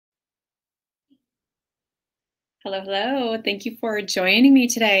Hello, hello. Thank you for joining me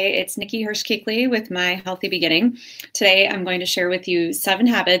today. It's Nichole Hirsch Kuechle with My Healthy Beginning. Today, I'm going to share with you 7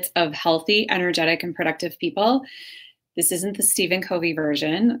 habits of healthy, energetic, and productive people. This isn't the Stephen Covey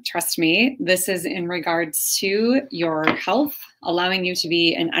version. Trust me, this is in regards to your health, allowing you to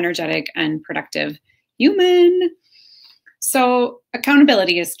be an energetic and productive human. So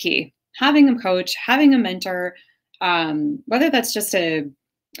accountability is key. Having a coach, having a mentor, whether that's just a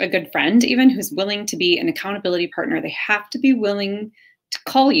good friend, even who's willing to be an accountability partner, they have to be willing to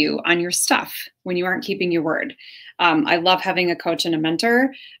call you on your stuff when you aren't keeping your word. I love having a coach and a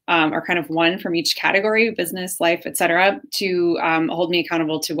mentor, or kind of one from each category, business, life, etc., to hold me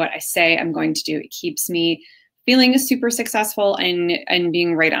accountable to what I say I'm going to do. It keeps me feeling super successful and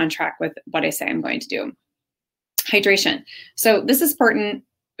being right on track with what I say I'm going to do. Hydration. So this is important.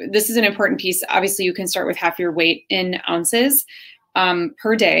 This is an important piece. Obviously, you can start with half your weight in ounces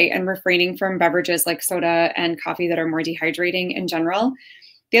per day and refraining from beverages like soda and coffee that are more dehydrating in general.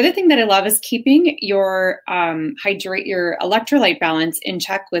 The other thing that I love is keeping your your electrolyte balance in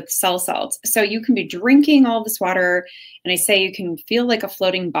check with cell salts. So you can be drinking all this water, and I say you can feel like a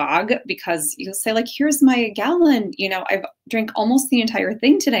floating bog because you'll say like, here's my gallon. You know, I've drank almost the entire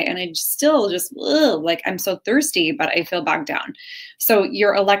thing today, and I still just like I'm so thirsty, but I feel bogged down. So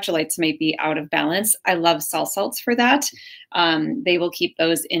your electrolytes may be out of balance. I love cell salts for that. They will keep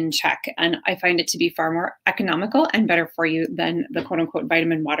those in check. And I find it to be far more economical and better for you than the quote unquote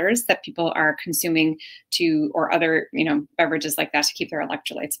vitamin waters that people are consuming or other, beverages like that to keep their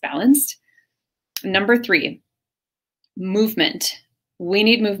electrolytes balanced. Number 3, movement. We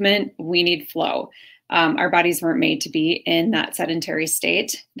need movement. We need flow. Our bodies weren't made to be in that sedentary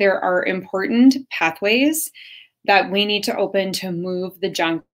state. There are important pathways that we need to open to move the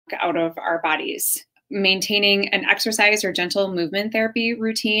junk out of our bodies. Maintaining an exercise or gentle movement therapy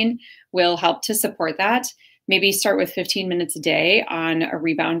routine will help to support that. Maybe start with 15 minutes a day on a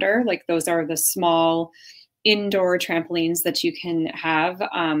rebounder. Like those are the small indoor trampolines that you can have.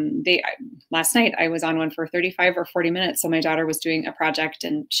 Last night I was on one for 35 or 40 minutes. So my daughter was doing a project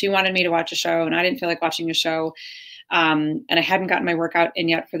and she wanted me to watch a show and I didn't feel like watching a show. And I hadn't gotten my workout in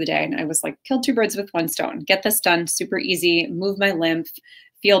yet for the day. And I was like, kill 2 birds with 1 stone, get this done, super easy, move my lymph,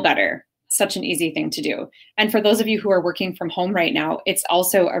 feel better. Such an easy thing to do. And for those of you who are working from home right now, it's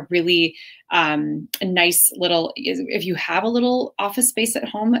also a really a nice little, if you have a little office space at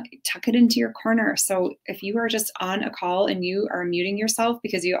home, tuck it into your corner. So if you are just on a call and you are muting yourself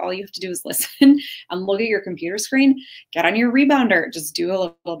because all you have to do is listen and look at your computer screen, get on your rebounder, just do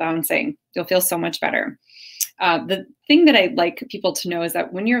a little bouncing. You'll feel so much better. The thing that I'd like people to know is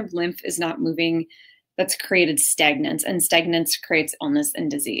that when your lymph is not moving, that's created stagnance, and stagnance creates illness and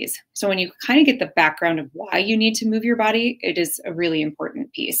disease. So when you kind of get the background of why you need to move your body, it is a really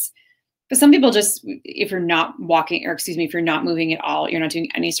important piece. But some people just, if you're not moving at all, you're not doing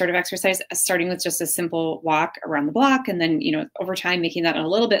any sort of exercise, starting with just a simple walk around the block, and then, over time, making that a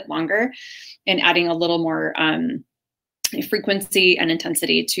little bit longer and adding a little more frequency and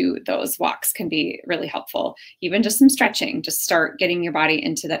intensity to those walks can be really helpful. Even just some stretching, just start getting your body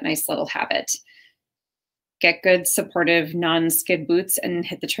into that nice little habit. Get good, supportive, non-skid boots and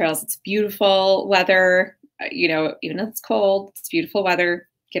hit the trails. It's beautiful weather, even if it's cold, it's beautiful weather.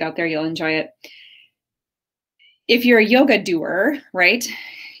 Get out there, you'll enjoy it. If you're a yoga doer, right,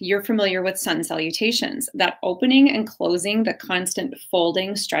 you're familiar with sun salutations. That opening and closing, the constant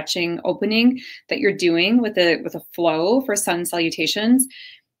folding, stretching, opening that you're doing with a flow for sun salutations.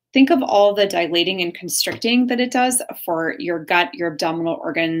 Think of all the dilating and constricting that it does for your gut, your abdominal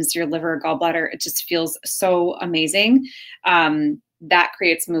organs, your liver, gallbladder. It just feels so amazing. That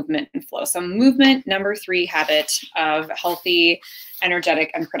creates movement and flow. So movement, number 3 habit of healthy, energetic,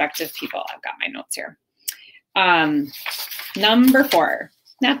 and productive people. I've got my notes here. Number 4,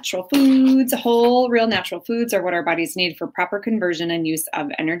 natural foods. Whole, real natural foods are what our bodies need for proper conversion and use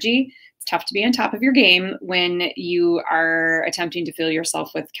of energy. It's tough to be on top of your game when you are attempting to fill yourself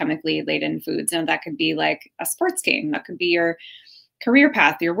with chemically laden foods. And that could be like a sports game. That could be your career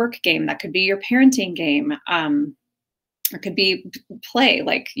path, your work game. That could be your parenting game. It could be play,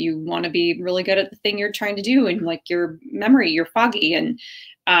 like you want to be really good at the thing you're trying to do, and like your memory, you're foggy, and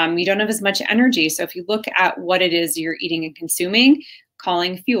you don't have as much energy. So if you look at what it is you're eating and consuming,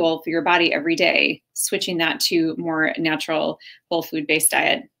 calling fuel for your body every day, switching that to more natural, whole food-based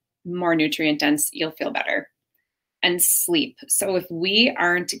diet, more nutrient dense, you'll feel better. And sleep. So if we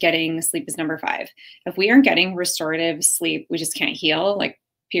aren't getting, sleep is number 5. If we aren't getting restorative sleep, we just can't heal, like,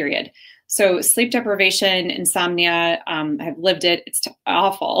 period. So sleep deprivation, insomnia, I've lived it. It's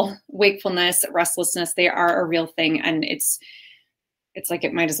awful. Wakefulness, restlessness, they are a real thing. And it's it's like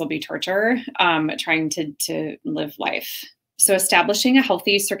it might as well be torture, trying to live life. So establishing a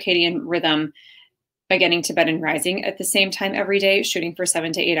healthy circadian rhythm by getting to bed and rising at the same time every day, shooting for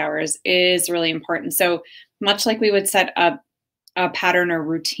 7 to 8 hours, is really important. So much like we would set up a pattern or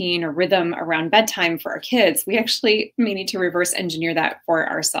routine or rhythm around bedtime for our kids, we actually may need to reverse engineer that for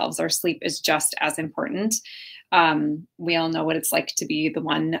ourselves. Our sleep is just as important. We all know what it's like to be the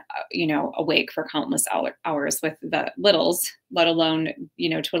one, awake for countless hours with the littles, let alone,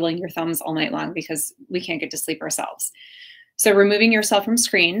 twiddling your thumbs all night long because we can't get to sleep ourselves. So removing yourself from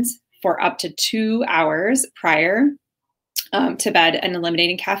screens for up to 2 hours prior to bed and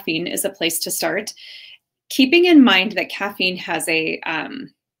eliminating caffeine is a place to start. Keeping in mind that caffeine has a,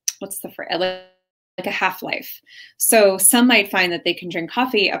 like a half-life. So some might find that they can drink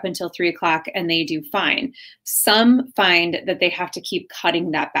coffee up until 3 o'clock and they do fine. Some find that they have to keep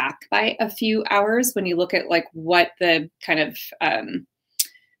cutting that back by a few hours. When you look at like what the kind of,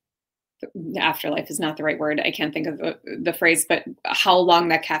 afterlife is not the right word. I can't think of the phrase, but how long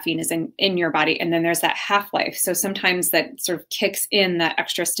that caffeine is in your body. And then there's that half-life. So sometimes that sort of kicks in that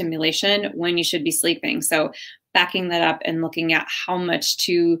extra stimulation when you should be sleeping. So backing that up and looking at how much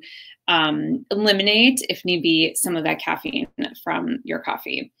to eliminate, if need be, some of that caffeine from your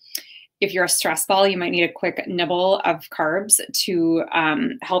coffee. If you're a stress ball, you might need a quick nibble of carbs to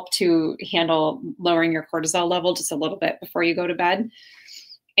help to handle lowering your cortisol level just a little bit before you go to bed.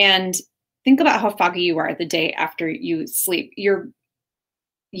 And think about how foggy you are the day after you sleep.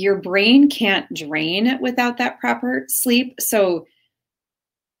 Your brain can't drain without that proper sleep. So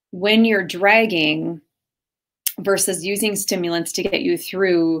when you're dragging versus using stimulants to get you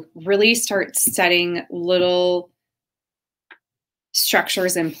through, really start setting little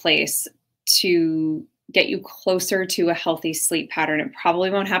structures in place to get you closer to a healthy sleep pattern. It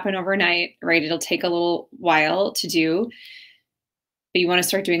probably won't happen overnight, right? It'll take a little while to do. But you want to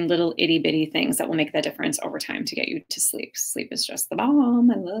start doing little itty bitty things that will make that difference over time to get you to sleep. Sleep is just the bomb.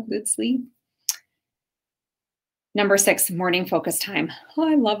 I love good sleep. Number 6, morning focus time. Oh,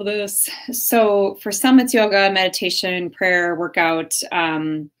 I love this. So for some, it's yoga, meditation, prayer, workout.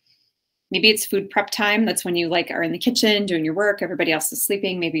 Maybe it's food prep time. That's when you are in the kitchen doing your work. Everybody else is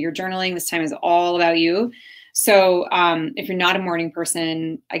sleeping. Maybe you're journaling. This time is all about you. So if you're not a morning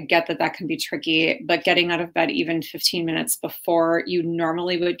person, I get that that can be tricky, but getting out of bed even 15 minutes before you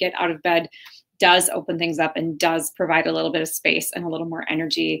normally would get out of bed does open things up and does provide a little bit of space and a little more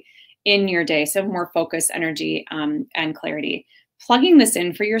energy in your day. So more focus, energy, and clarity. Plugging this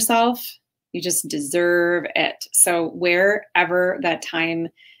in for yourself, you just deserve it. So wherever that time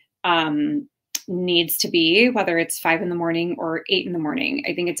needs to be, whether it's 5 in the morning or 8 in the morning.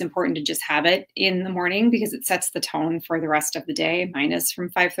 I think it's important to just have it in the morning because it sets the tone for the rest of the day. Mine is from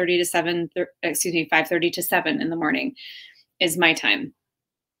 5:30 to 5:30 to 7 in the morning is my time.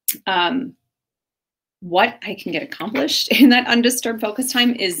 What I can get accomplished in that undisturbed focus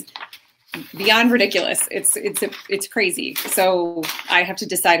time is beyond ridiculous. It's crazy. So I have to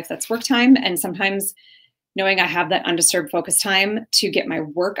decide if that's work time, and sometimes knowing I have that undisturbed focus time to get my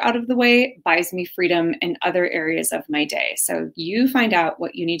work out of the way buys me freedom in other areas of my day. So you find out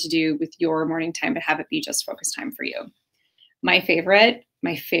what you need to do with your morning time to have it be just focus time for you. My favorite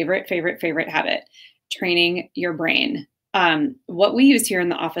habit, training your brain. What we use here in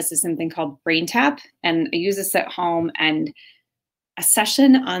the office is something called Brain Tap, and I use this at home, and a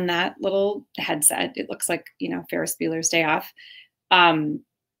session on that little headset, it looks like, Ferris Bueller's Day Off,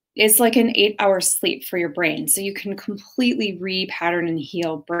 is like an 8-hour sleep for your brain. So you can completely repattern and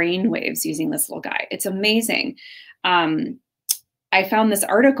heal brain waves using this little guy. It's amazing. I found this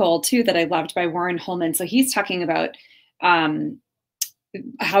article too that I loved by Warren Holman. So he's talking about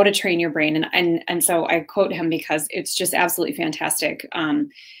how to train your brain. And so I quote him because it's just absolutely fantastic.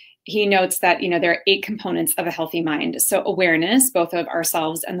 He notes that, there are 8 components of a healthy mind. So awareness, both of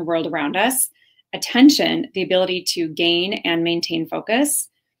ourselves and the world around us; attention, the ability to gain and maintain focus;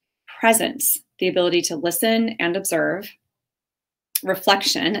 presence, the ability to listen and observe;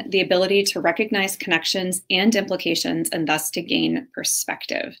 reflection, the ability to recognize connections and implications and thus to gain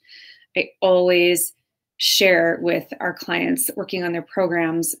perspective. I always share with our clients working on their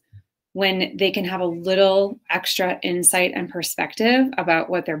programs when they can have a little extra insight and perspective about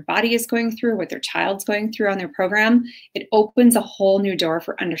what their body is going through, what their child's going through on their program. It opens a whole new door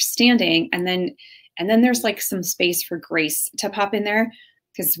for understanding. And then there's like some space for grace to pop in there,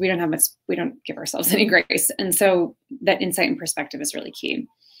 because we don't give ourselves any grace. And so that insight and perspective is really key.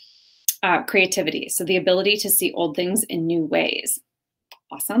 Creativity, so the ability to see old things in new ways.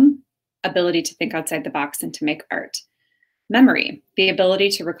 Awesome. Ability to think outside the box and to make art. Memory, the ability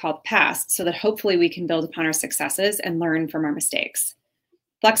to recall the past so that hopefully we can build upon our successes and learn from our mistakes.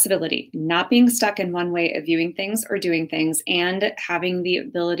 Flexibility, not being stuck in one way of viewing things or doing things, and having the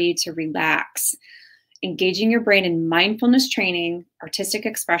ability to relax. Engaging your brain in mindfulness training, artistic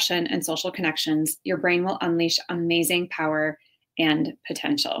expression, and social connections, your brain will unleash amazing power and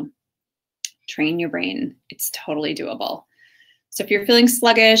potential. Train your brain. It's totally doable. So if you're feeling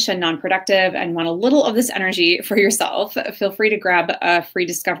sluggish and non-productive and want a little of this energy for yourself, feel free to grab a free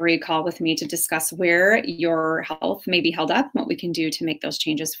discovery call with me to discuss where your health may be held up, what we can do to make those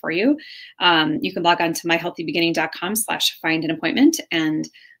changes for you. You can log on to myhealthybeginning.com/find an appointment, and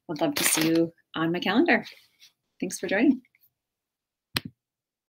would love to see you on my calendar. Thanks for joining.